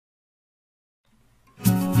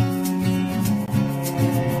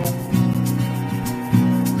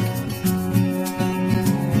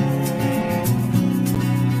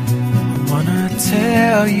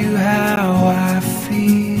tell you how I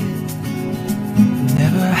feel.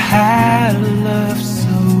 Never had a love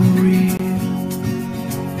so real.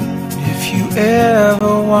 If you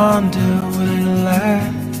ever wonder will it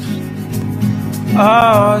last,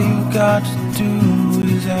 all you got to do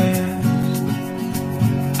is ask.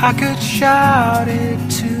 I could shout it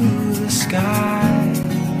to the sky,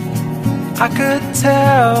 I could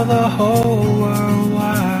tell the whole world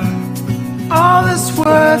why. All that's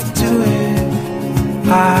worth doing,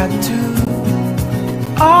 I do.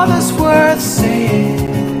 All that's worth saying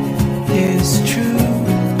is true.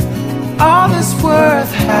 All that's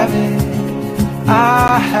worth having,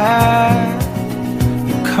 I have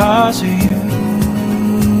because of you.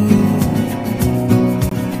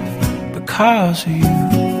 Because of you.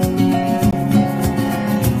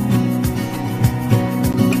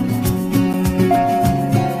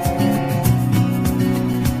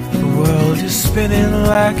 Spinning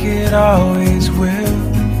like it always will,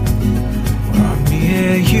 while me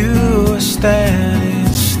and you are standing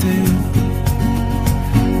still.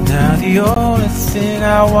 Now the only thing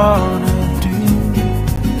I wanna do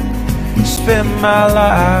is spend my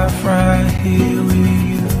life right here with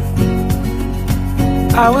you.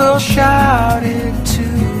 I will shout it to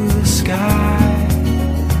the sky,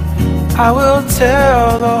 I will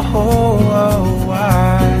tell the whole world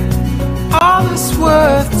why. All that's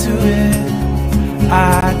worth doing,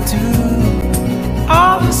 I do.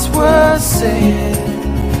 All that's worth saying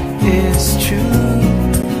is true.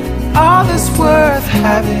 All that's worth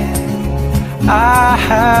having, I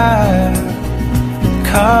have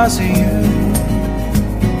because of you.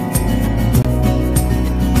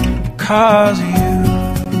 Because of you.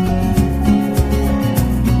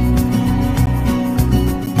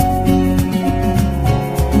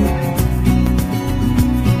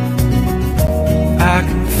 I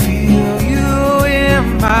can feel you in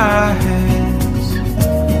my hands,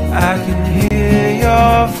 I can hear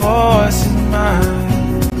your voice in mine.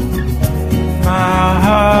 My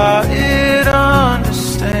heart, it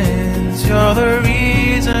understands, you're the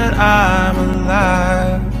reason I'm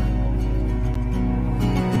alive.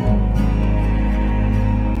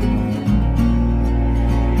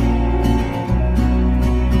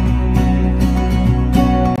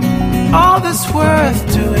 All that's worth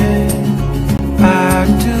doing, I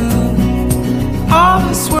do. All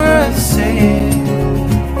that's worth saying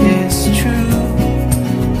is true.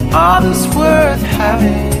 All that's worth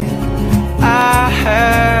having, I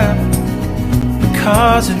have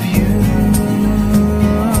because of you.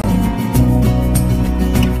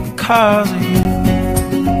 Because of you.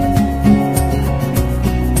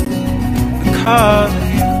 Because of you.